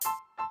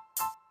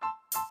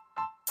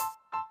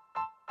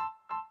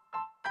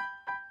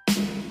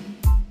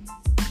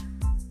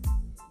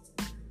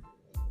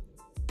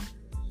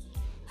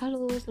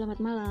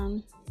Selamat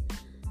malam.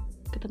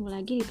 Ketemu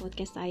lagi di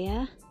podcast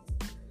saya.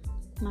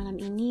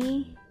 Malam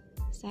ini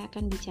saya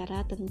akan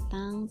bicara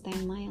tentang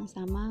tema yang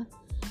sama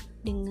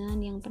dengan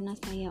yang pernah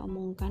saya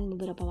omongkan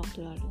beberapa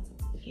waktu lalu,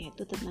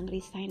 yaitu tentang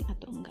resign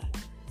atau enggak.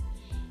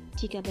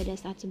 Jika pada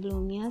saat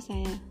sebelumnya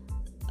saya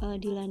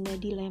dilanda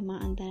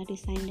dilema antara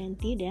resign dan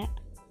tidak,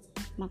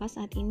 maka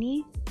saat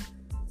ini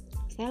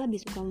saya lebih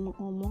suka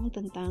ngomong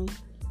tentang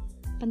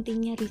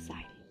pentingnya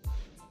resign.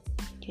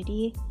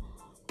 Jadi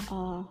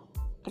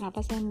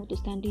kenapa saya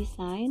memutuskan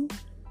resign?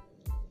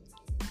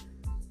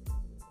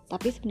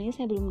 Tapi sebenarnya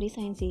saya belum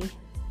resign sih.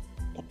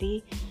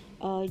 Tapi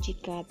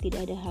jika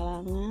tidak ada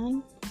halangan,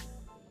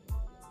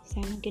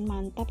 saya mungkin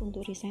mantap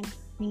untuk resign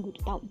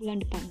bulan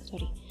depan.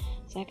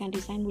 Saya akan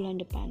resign bulan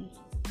depan.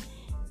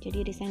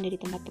 Jadi resign dari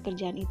tempat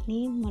pekerjaan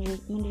ini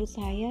menurut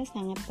saya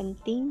sangat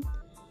penting,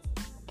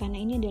 karena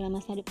ini adalah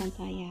masa depan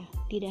saya.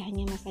 Tidak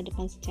hanya masa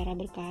depan secara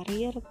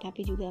berkarir,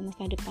 tapi juga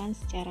masa depan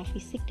secara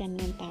fisik dan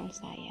mental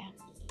saya.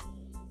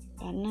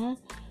 Karena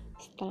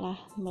setelah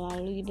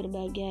melalui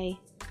berbagai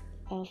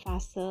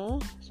fase,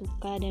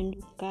 suka dan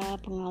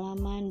duka,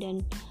 pengalaman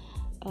dan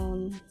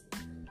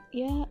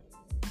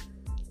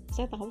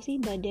saya tahu sih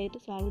badai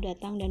itu selalu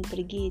datang dan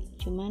pergi.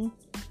 Cuman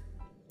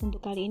untuk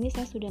kali ini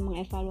saya sudah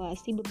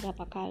mengevaluasi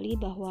beberapa kali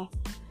bahwa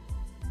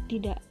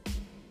tidak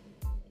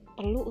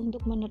perlu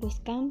untuk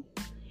meneruskan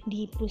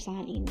di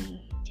perusahaan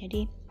ini.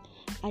 Jadi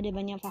ada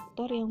banyak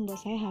faktor yang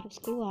membuat saya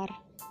harus keluar.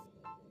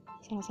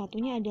 Salah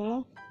satunya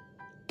adalah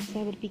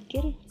saya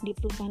berpikir di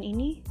perusahaan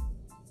ini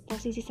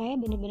posisi saya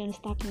benar-benar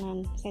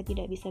stagnan. Saya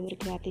tidak bisa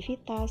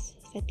berkreativitas,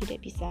 saya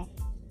tidak bisa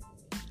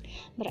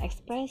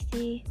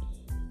berekspresi.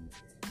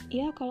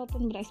 Ya,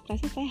 kalaupun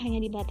berekspresi saya hanya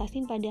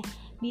dibatasin pada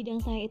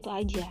bidang saya itu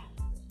aja.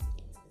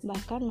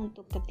 Bahkan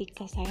untuk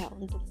ketika saya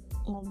untuk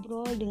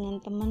ngobrol dengan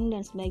teman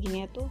dan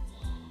sebagainya itu,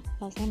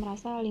 saya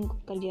merasa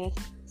lingkup kerja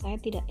saya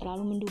tidak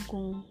terlalu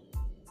mendukung.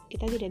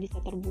 Kita tidak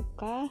bisa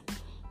terbuka,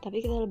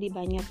 tapi kita lebih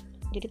banyak,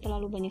 jadi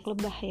terlalu banyak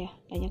lebah ya,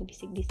 banyak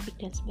bisik-bisik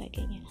dan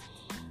sebagainya.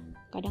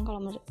 Kadang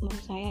kalau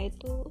menurut saya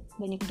itu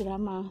banyak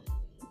drama.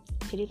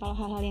 Jadi kalau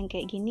hal-hal yang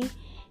kayak gini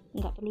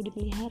nggak perlu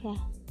dipelihara,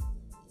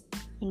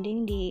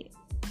 mending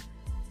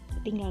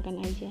ditinggalkan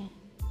aja.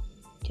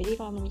 Jadi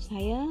kalau menurut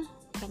saya,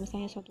 kalau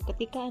misalnya suatu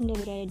ketika Anda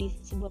berada di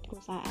sebuah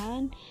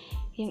perusahaan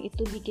yang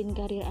itu bikin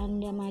karir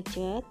Anda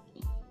macet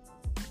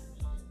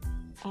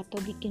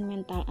atau bikin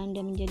mental Anda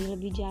menjadi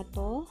lebih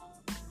jatuh,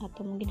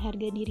 atau mungkin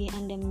harga diri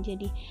Anda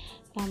menjadi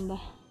tambah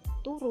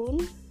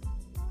turun,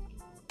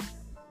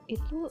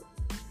 itu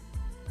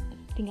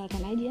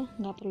tinggalkan aja,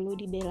 nggak perlu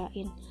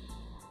dibelain.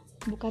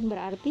 Bukan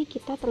berarti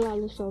kita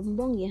terlalu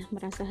sombong ya,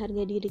 merasa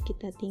harga diri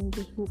kita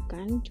tinggi,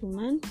 bukan,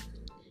 cuman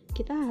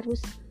kita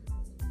harus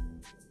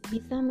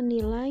bisa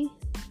menilai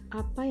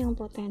apa yang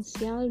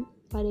potensial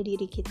pada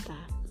diri kita.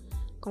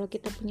 Kalau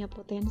kita punya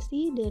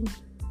potensi dan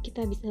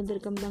kita bisa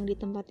berkembang di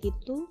tempat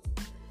itu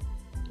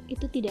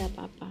tidak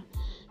apa-apa.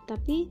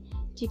 Tapi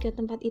jika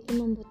tempat itu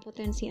membuat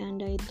potensi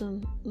Anda itu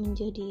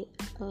menjadi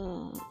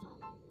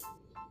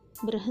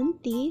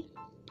berhenti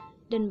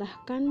dan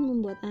bahkan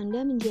membuat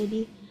Anda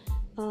menjadi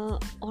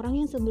orang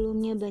yang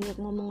sebelumnya banyak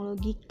ngomong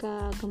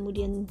logika,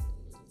 kemudian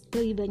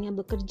lebih banyak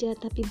bekerja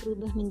tapi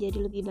berubah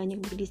menjadi lebih banyak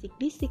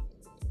berbisik-bisik,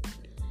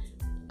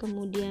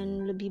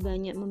 kemudian lebih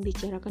banyak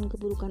membicarakan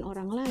keburukan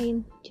orang lain,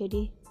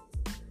 jadi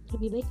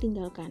lebih baik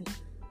tinggalkan.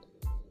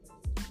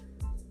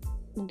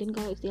 Mungkin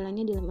kalau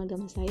istilahnya dalam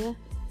agama saya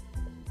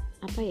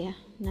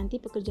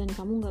nanti pekerjaan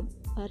kamu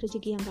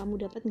rezeki yang kamu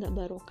dapat nggak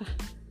barokah,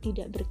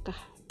 tidak berkah.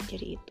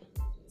 Jadi itu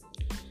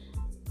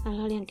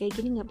hal-hal yang kayak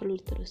gini nggak perlu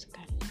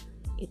diteruskan.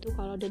 Itu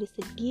kalau dari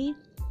segi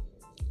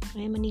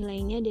saya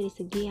menilainya dari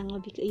segi yang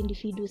lebih ke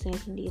individu saya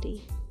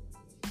sendiri.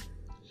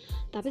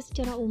 Tapi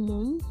secara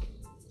umum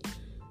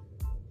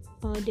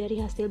dari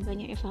hasil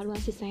banyak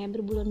evaluasi saya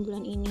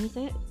berbulan-bulan ini,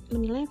 saya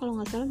menilai kalau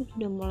nggak salah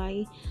sudah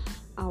mulai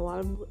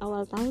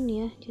awal tahun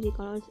ya. Jadi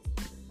kalau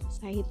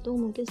saya hitung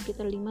mungkin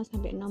sekitar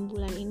 5-6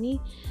 bulan ini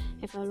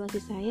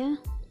evaluasi saya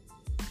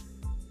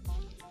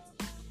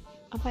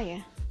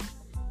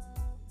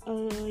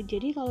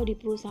jadi kalau di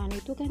perusahaan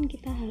itu kan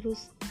kita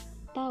harus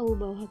tahu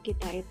bahwa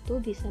kita itu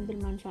bisa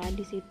bermanfaat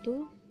di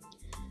situ,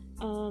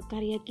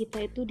 karya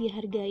kita itu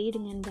dihargai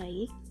dengan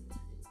baik.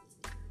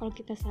 Kalau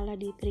kita salah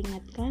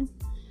diperingatkan,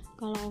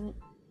 kalau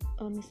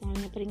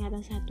misalnya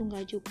peringatan 1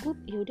 nggak cukup,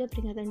 ya udah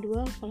peringatan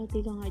 2, kalau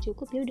 3 nggak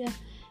cukup ya udah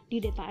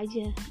didepa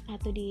aja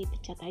atau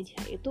dipecat aja.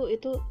 Itu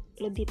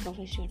lebih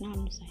profesional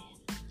menurut saya.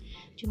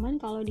 Cuman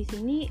kalau di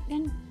sini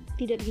kan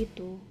tidak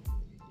gitu.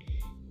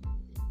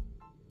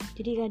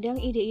 Jadi kadang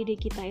ide-ide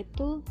kita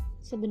itu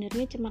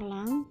sebenarnya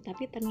cemerlang,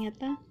 tapi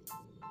ternyata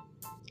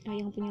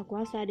yang punya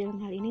kuasa dalam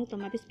hal ini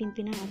otomatis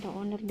pimpinan atau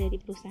owner dari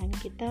perusahaan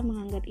kita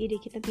menganggap ide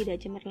kita tidak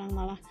cemerlang,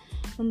 malah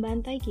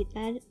membantai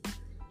kita,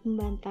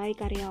 membantai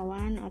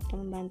karyawan atau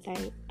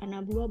membantai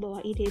anak buah bahwa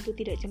ide itu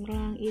tidak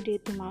cemerlang, ide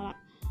itu malah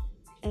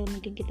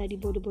mungkin kita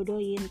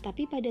dibodoh-bodohin.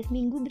 Tapi pada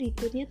minggu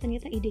berikutnya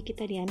ternyata ide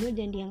kita diambil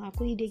dan yang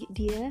aku ide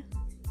dia,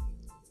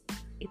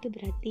 itu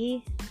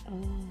berarti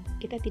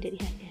kita tidak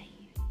dihargai.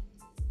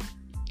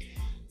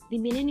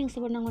 pimpinan yang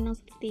sewenang-wenang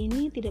seperti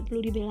ini tidak perlu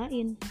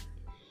dibelain.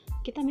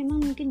 Kita memang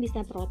mungkin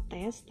bisa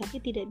protes,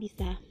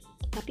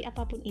 tapi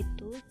apapun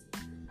itu,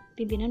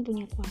 pimpinan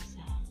punya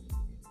kuasa.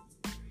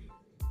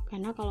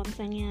 Karena kalau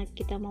misalnya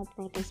kita mau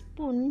protes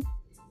pun,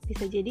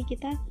 bisa jadi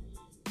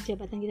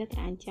jabatan kita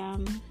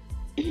terancam,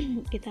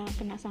 kita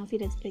kena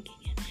sanksi dan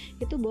sebagainya.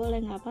 Itu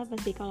boleh, nggak apa-apa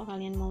sih kalau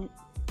kalian mau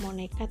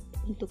nekat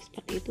untuk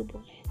seperti itu,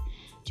 boleh.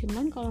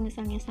 Cuman kalau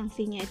misalnya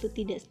sanksinya itu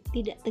tidak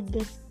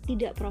tegas,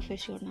 tidak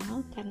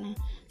profesional, karena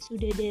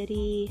sudah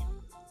dari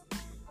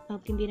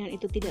pimpinan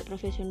itu tidak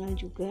profesional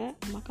juga,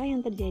 maka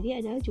yang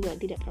terjadi adalah juga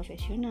tidak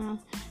profesional.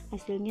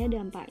 Hasilnya,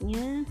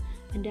 dampaknya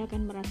Anda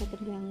akan merasa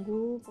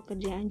terganggu,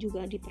 pekerjaan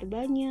juga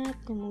diperbanyak,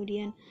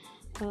 kemudian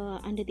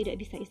Anda tidak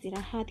bisa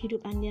istirahat,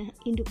 hidup Anda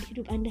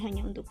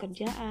hanya untuk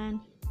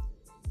kerjaan,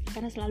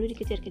 karena selalu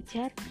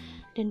dikejar-kejar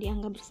dan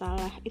dianggap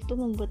bersalah. Itu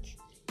membuat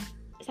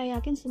saya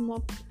yakin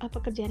semua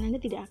pekerjaan Anda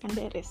tidak akan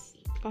beres,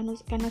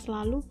 karena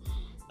selalu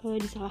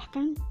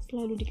disalahkan,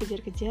 selalu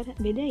dikejar-kejar.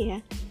 Beda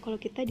ya,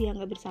 kalau kita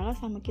dianggap bersalah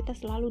sama kita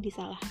selalu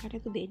disalahkan,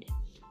 itu beda.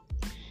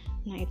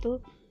 Nah itu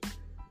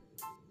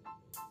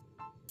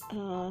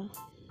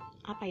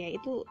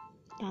itu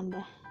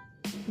tambah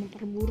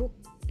memperburuk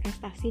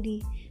prestasi di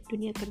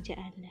dunia kerja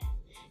Anda.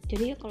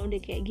 Jadi ya kalau udah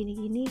kayak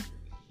gini-gini,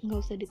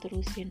 nggak usah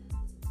diterusin.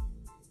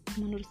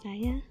 Menurut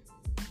saya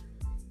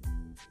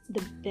the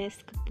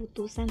best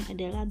keputusan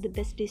adalah, the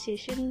best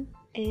decision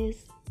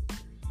is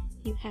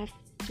you have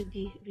to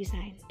be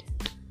resigned.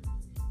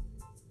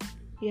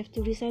 You have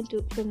to resign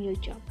from your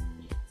job.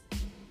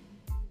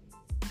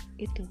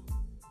 Itu.